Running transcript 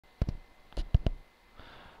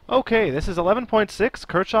Okay, this is 11.6,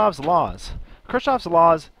 Kirchhoff's laws. Kirchhoff's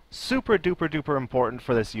laws, super duper duper important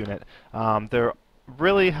for this unit. They're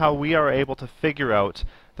really how we are able to figure out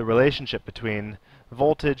the relationship between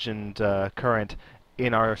voltage and current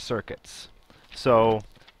in our circuits. So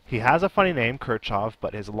he has a funny name, Kirchhoff,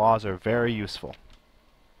 but his laws are very useful.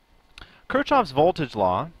 Kirchhoff's voltage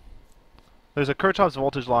law, there's a Kirchhoff's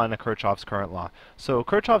voltage law and a Kirchhoff's current law. So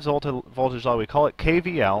Kirchhoff's voltage law, we call it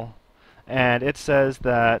KVL, and it says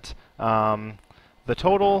that the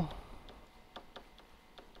total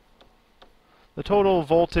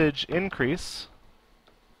voltage increase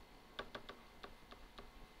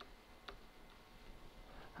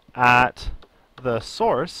at the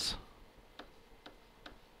source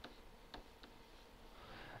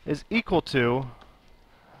is equal to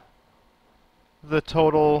the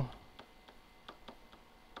total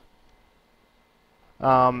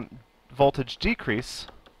voltage decrease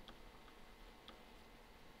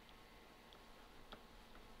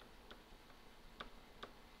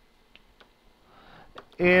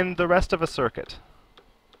in the rest of a circuit.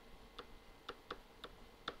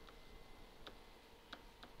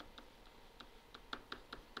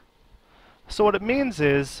 So what it means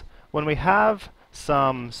is when we have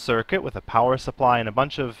some circuit with a power supply and a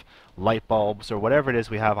bunch of light bulbs or whatever it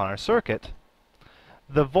is we have on our circuit,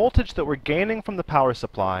 the voltage that we're gaining from the power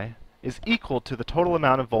supply is equal to the total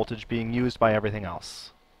amount of voltage being used by everything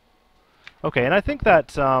else. Okay, and I think that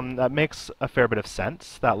that makes a fair bit of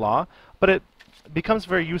sense, that law, but it becomes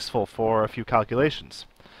very useful for a few calculations.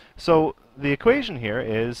 So the equation here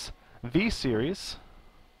is V series,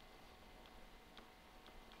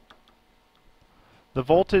 the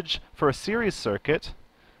voltage for a series circuit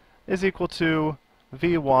is equal to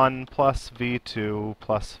V1 plus V2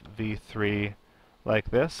 plus V3, like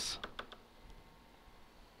this.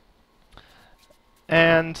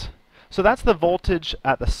 And so that's the voltage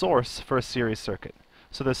at the source for a series circuit.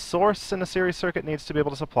 So the source in a series circuit needs to be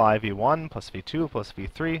able to supply V1 plus V2 plus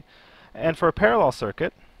V3. And for a parallel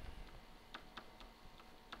circuit,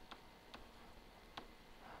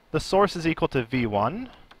 the source is equal to V1,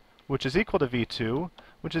 which is equal to V2,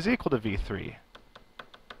 which is equal to V3,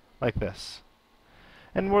 like this.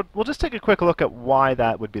 And we'll just take a quick look at why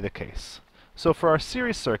that would be the case. So for our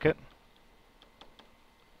series circuit,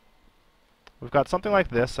 we've got something like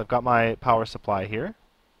this. I've got my power supply here.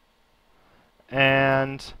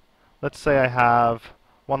 And let's say I have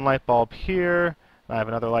one light bulb here, and I have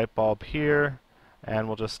another light bulb here, and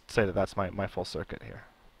we'll just say that that's my full circuit here.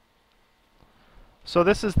 So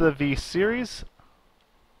this is the V series.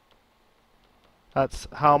 That's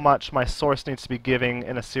how much my source needs to be giving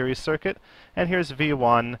in a series circuit. And here's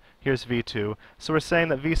V1, here's V2. So we're saying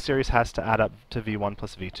that V series has to add up to V1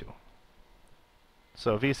 plus V2.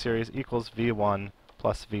 So V series equals V1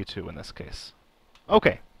 plus V2 in this case.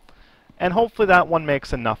 Okay. And hopefully that one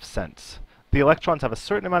makes enough sense. The electrons have a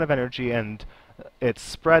certain amount of energy and it's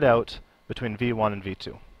spread out between V1 and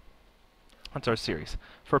V2. That's our series.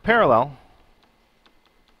 For parallel,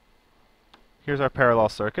 here's our parallel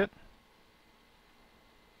circuit.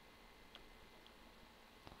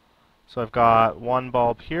 So I've got one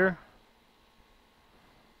bulb here,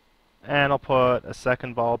 and I'll put a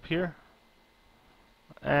second bulb here,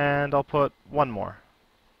 and I'll put one more,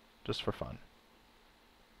 just for fun.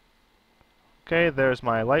 Okay, there's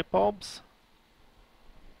my light bulbs.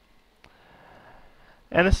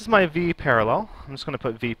 And this is my V parallel. I'm just going to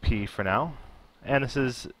put VP for now. And this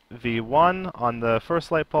is V1 on the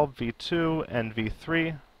first light bulb, V2, and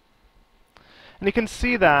V3. And you can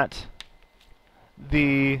see that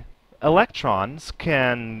the electrons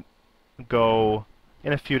can go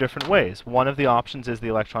in a few different ways. One of the options is the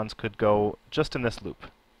electrons could go just in this loop.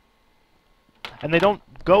 And they don't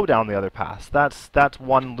go down the other paths. That's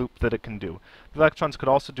one loop that it can do. The electrons could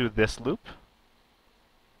also do this loop,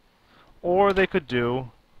 or they could do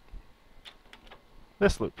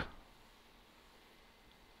this loop.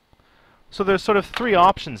 So there's sort of three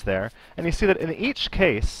options there, and you see that in each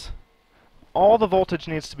case, all the voltage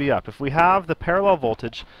needs to be up. If we have the parallel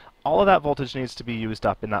voltage, all of that voltage needs to be used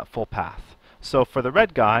up in that full path. So for the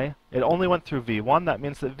red guy, it only went through V1. That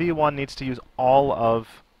means that V1 needs to use all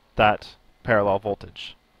of that parallel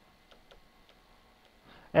voltage.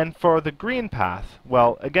 And for the green path,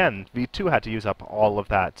 well, again, V2 had to use up all of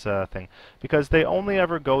that thing, because they only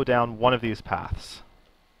ever go down one of these paths.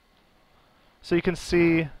 So you can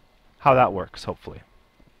see how that works, hopefully.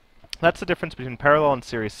 That's the difference between parallel and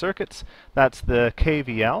series circuits. That's the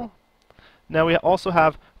KVL. Now we also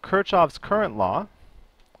have Kirchhoff's current law,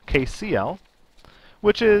 KCL,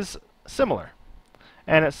 which is similar.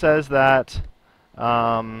 And it says that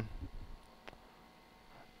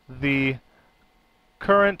the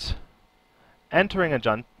current entering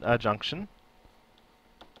a junction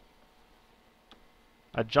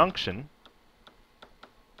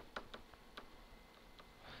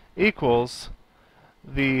equals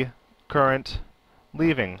the current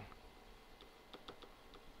leaving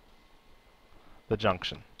the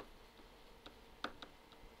junction.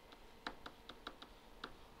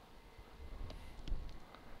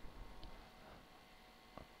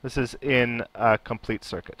 This is in a complete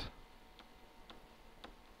circuit.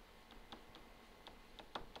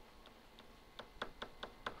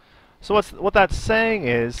 So what that's saying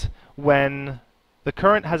is when the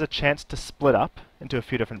current has a chance to split up into a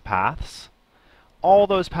few different paths, all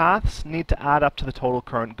those paths need to add up to the total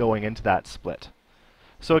current going into that split.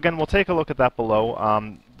 So again, we'll take a look at that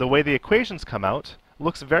below. The way the equations come out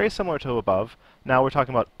looks very similar to above. Now we're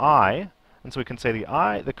talking about I, and so we can say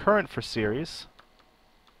the current for series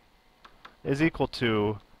is equal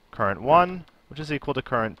to current 1, which is equal to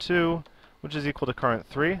current 2, which is equal to current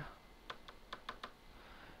 3.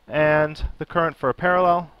 And the current for a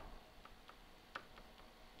parallel,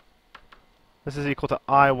 this is equal to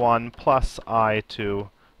I1 plus I2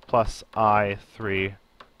 plus I3,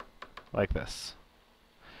 like this.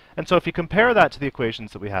 And so if you compare that to the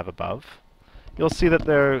equations that we have above, you'll see that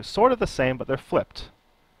they're sort of the same, but they're flipped.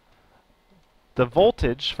 The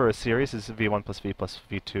voltage for a series is V1 plus V plus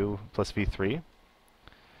V2 plus V3,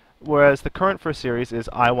 whereas the current for a series is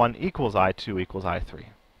I1 equals I2 equals I3.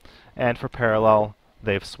 And for parallel,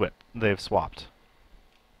 they've swapped.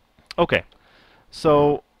 Okay,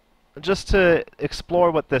 so just to explore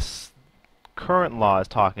what this current law is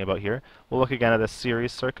talking about here, we'll look again at a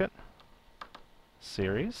series circuit.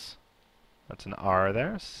 Series. That's an R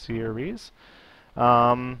there. Series.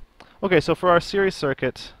 Okay, so for our series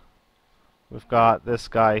circuit, we've got this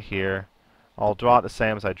guy here. I'll draw it the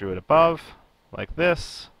same as I drew it above, like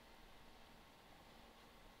this.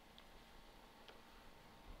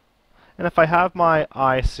 And if I have my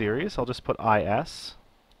I series, I'll just put IS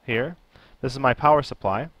here. This is my power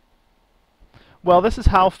supply. Well, this is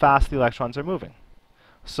how fast the electrons are moving.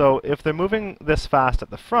 So if they're moving this fast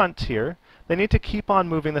at the front here, they need to keep on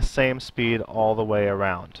moving the same speed all the way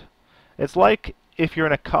around. It's like if you're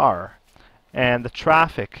in a car and the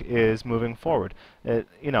traffic is moving forward.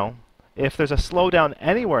 If there's a slowdown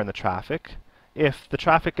anywhere in the traffic, if the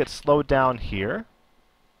traffic gets slowed down here,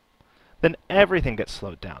 then everything gets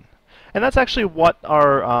slowed down. And that's actually what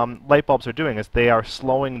our light bulbs are doing, is they are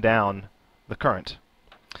slowing down the current.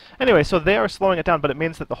 Anyway, so they are slowing it down, but it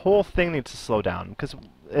means that the whole thing needs to slow down, because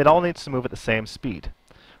it all needs to move at the same speed.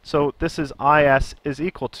 So this is IS is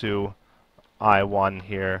equal to I1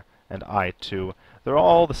 here and I2. They're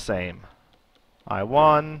all the same.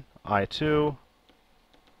 I1, I2,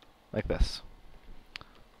 like this.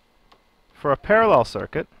 For a parallel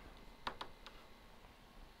circuit,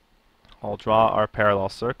 I'll draw our parallel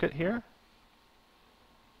circuit here.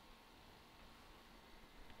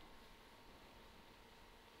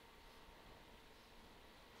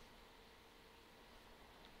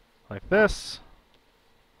 Like this.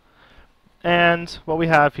 And what we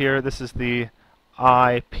have here, this is the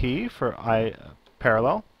IP for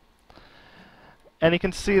parallel. And you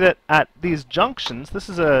can see that at these junctions, this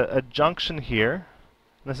is a junction here,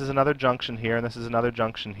 and this is another junction here, and this is another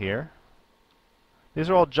junction here. These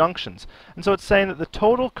are all junctions. And so it's saying that the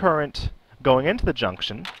total current going into the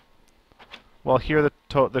junction, well, here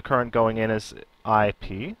the current going in is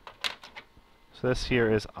IP. So this here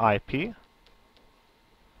is IP.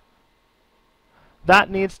 That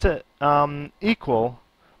needs to equal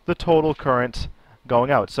the total current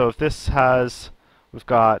going out. So if this has, we've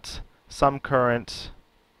got some current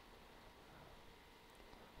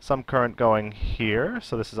going here,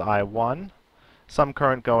 so this is I1, some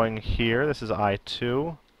current going here, this is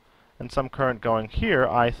I2, and some current going here,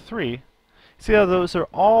 I3. See how those are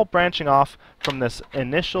all branching off from this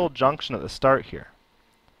initial junction at the start here.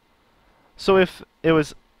 So if it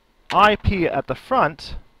was IP at the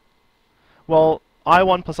front, well,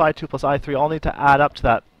 I1 plus I2 plus I3 all need to add up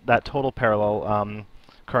to that total parallel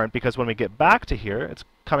current, because when we get back to here, it's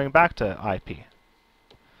coming back to IP.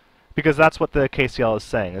 Because that's what the KCL is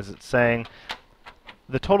saying, is it's saying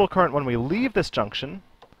the total current when we leave this junction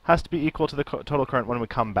has to be equal to the total current when we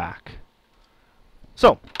come back.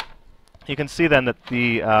 So, you can see then that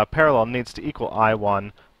the parallel needs to equal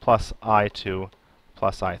I1 plus I2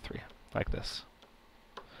 plus I3, like this.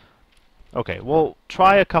 Okay, we'll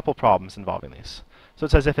try a couple problems involving these. So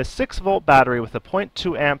it says if a 6-volt battery with a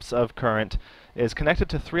 0.2 amps of current is connected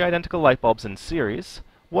to 3 identical light bulbs in series,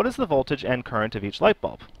 what is the voltage and current of each light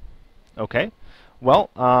bulb? Okay, well,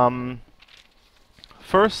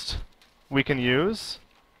 first we can use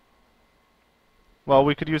Well,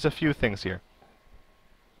 we could use a few things here.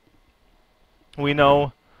 We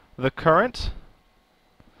know the current,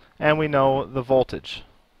 and we know the voltage.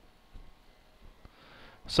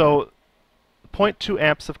 So, zero point 0.2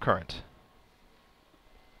 amps of current.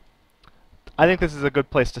 I think this is a good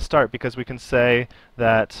place to start because we can say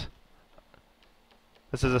that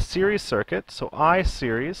this is a series circuit, so I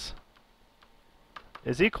series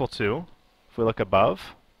is equal to, if we look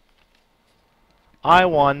above,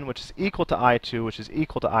 I1, which is equal to I2, which is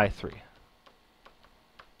equal to I3.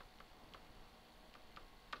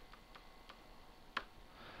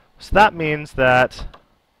 So that means that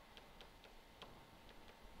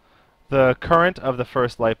the current of the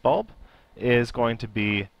first light bulb is going to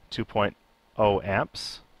be 2.0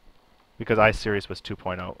 amps, because I series was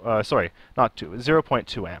 2.0, sorry, not 2,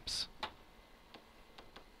 0.2 amps.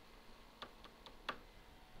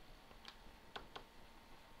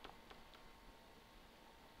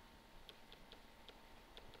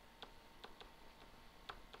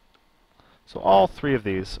 So all three of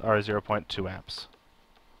these are 0.2 amps.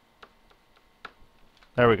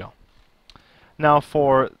 There we go. Now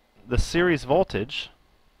for the series voltage,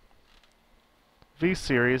 V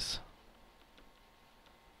series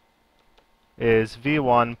is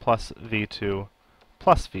V1 plus V2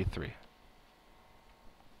 plus V3.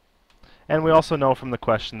 And we also know from the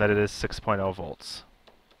question that it is 6.0 volts.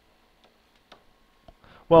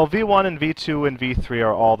 Well, V1 and V2 and V3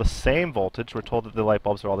 are all the same voltage. We're told that the light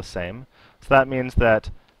bulbs are all the same. So that means that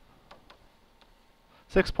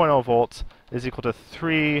 6.0 volts is equal to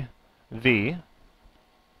 3V,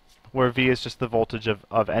 where V is just the voltage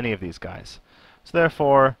of any of these guys. So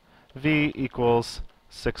therefore, V equals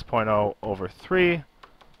 6.0 over 3,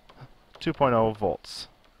 2.0 volts.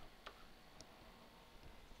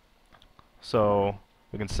 So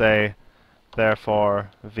we can say,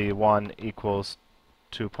 therefore, V1 equals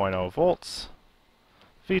 2.0 volts,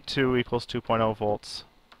 V2 equals 2.0 volts,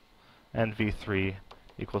 and V3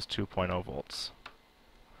 equals 2.0 volts.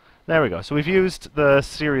 There we go. So we've used the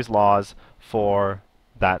series laws for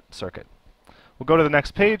that circuit. We'll go to the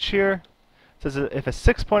next page here. It says that if a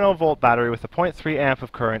 6.0 volt battery with a 0.3 amp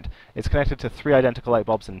of current is connected to 3 identical light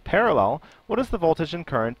bulbs in parallel, what is the voltage and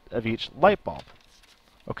current of each light bulb?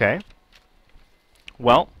 Okay.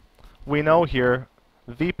 Well, we know here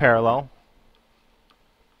V parallel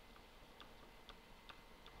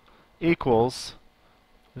equals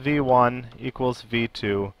V1 equals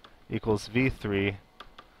V2 equals V3,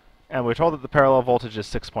 and we're told that the parallel voltage is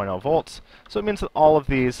 6.0 volts, so it means that all of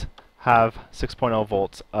these have 6.0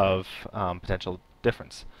 volts of potential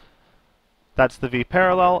difference. That's the V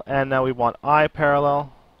parallel, and now we want I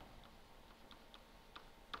parallel.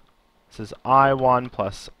 This is I1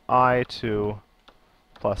 plus I2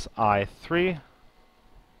 plus I3.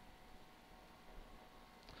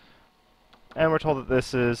 And we're told that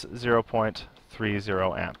this is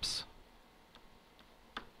 0.30 amps.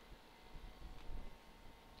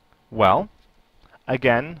 Well,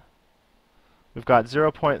 again, we've got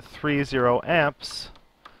 0.30 amps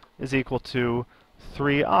is equal to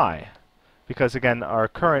 3I, because again, our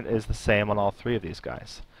current is the same on all three of these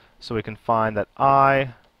guys. So we can find that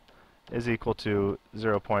I is equal to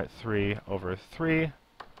 0.3 over 3,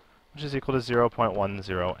 which is equal to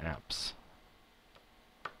 0.10 amps.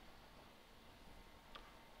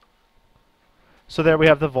 So there we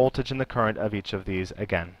have the voltage and the current of each of these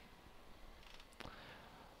again.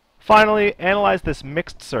 Finally, analyze this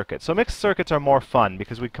mixed circuit. So mixed circuits are more fun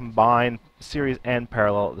because we combine series and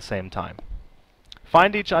parallel at the same time.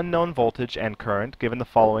 Find each unknown voltage and current given the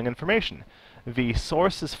following information. V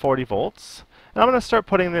source is 40 volts. And I'm going to start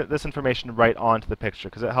putting this information right onto the picture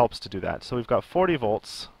because it helps to do that. So we've got 40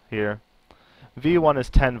 volts here. V1 is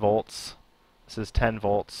 10 volts. This is 10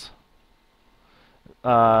 volts.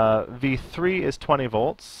 V3 is 20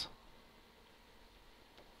 volts.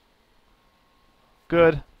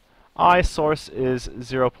 Good. I source is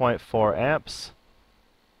 0.4 amps.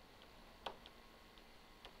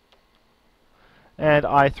 And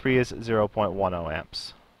I3 is 0.10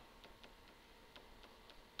 amps.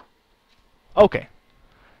 Okay.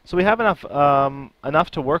 So we have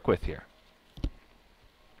enough to work with here.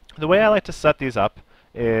 The way I like to set these up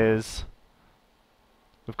is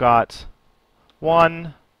we've got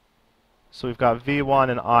 1, so we've got V1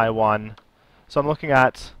 and I1. So I'm looking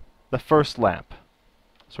at the first lamp.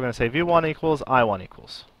 So we're going to say V1 equals I1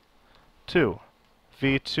 equals. 2,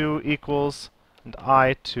 V2 equals and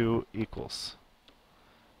I2 equals.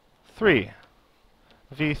 3,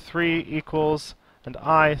 V3 equals and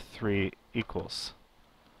I3 equals.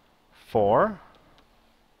 4,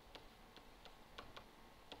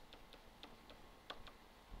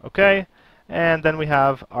 okay, and then we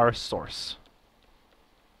have our source.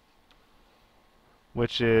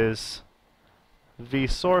 which is V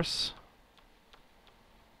source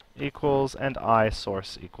equals and I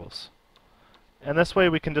source equals. And this way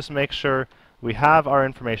we can just make sure we have our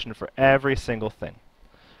information for every single thing.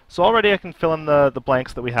 So already I can fill in the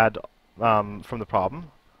blanks that we had from the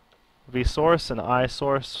problem. V source and I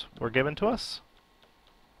source were given to us.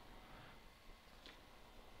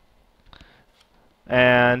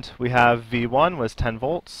 And we have V1 was 10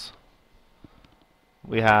 volts.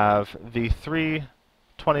 We have V3,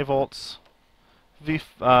 20 volts.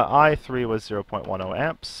 I3 was 0.10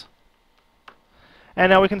 amps. And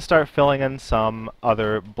now we can start filling in some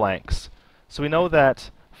other blanks. So we know that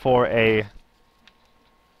for a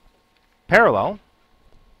parallel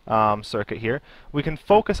circuit here, we can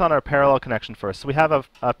focus on our parallel connection first. So we have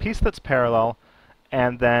a piece that's parallel,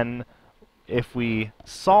 and then if we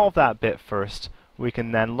solve that bit first, we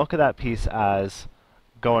can then look at that piece as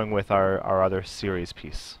going with our other series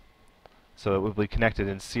piece. So it will be connected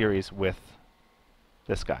in series with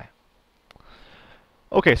this guy.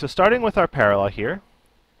 Okay, so starting with our parallel here,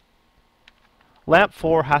 lamp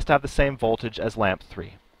 4 has to have the same voltage as lamp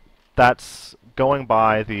 3. That's going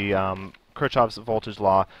by the Kirchhoff's voltage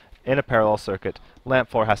law. In a parallel circuit, lamp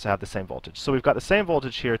 4 has to have the same voltage. So we've got the same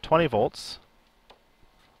voltage here, 20 volts.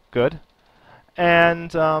 Good.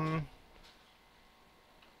 And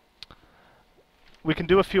we can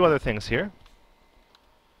do a few other things here.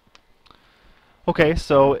 Okay,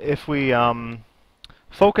 so if we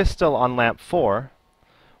focus still on lamp 4,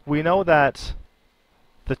 we know that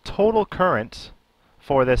the total current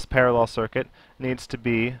for this parallel circuit needs to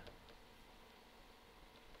be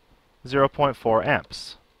 0.4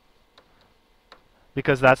 amps,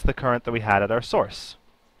 because that's the current that we had at our source.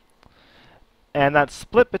 And that's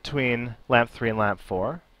split between lamp 3 and lamp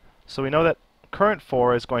 4. So we know that current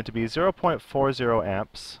 4 is going to be 0.40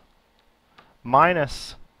 amps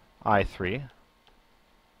minus I3,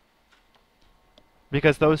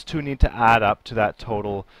 because those two need to add up to that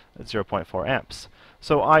total 0.4 amps.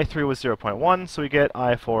 So I3 was 0.1, so we get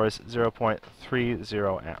I4 is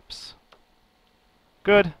 0.30 amps.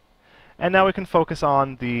 Good. And now we can focus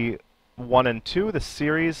on the 1 and 2, the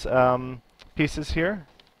series pieces here.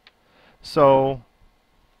 So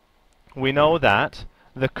we know that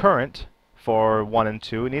the current for 1 and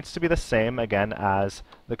 2 needs to be the same again as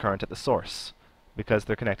the current at the source, because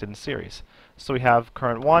they're connected in series. So we have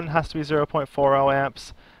current 1 has to be 0.40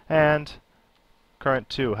 amps, and current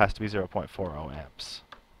 2 has to be 0.40 amps.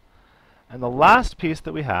 And the last piece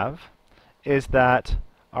that we have is that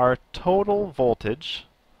our total voltage,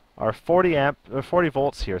 our 40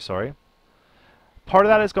 volts here, sorry, part of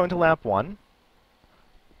that is going to lamp 1,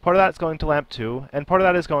 part of that is going to lamp 2, and part of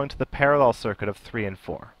that is going to the parallel circuit of 3 and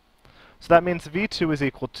 4. So that means V2 is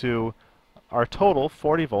equal to our total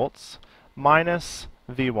 40 volts minus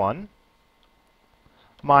V1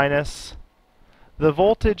 minus the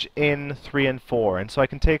voltage in 3 and 4. And so I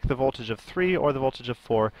can take the voltage of 3 or the voltage of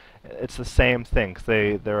 4. It's the same thing,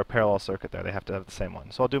 because they're a parallel circuit there. They have to have the same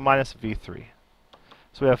one. So I'll do minus V3.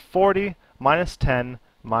 So we have 40 minus 10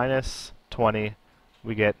 minus 20.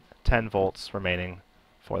 We get 10 volts remaining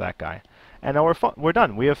for that guy. And now we're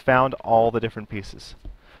done. We have found all the different pieces.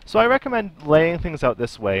 So I recommend laying things out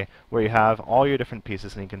this way, where you have all your different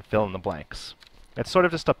pieces and you can fill in the blanks. It's sort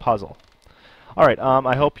of just a puzzle. Alright,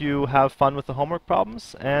 I hope you have fun with the homework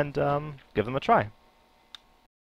problems, and give them a try.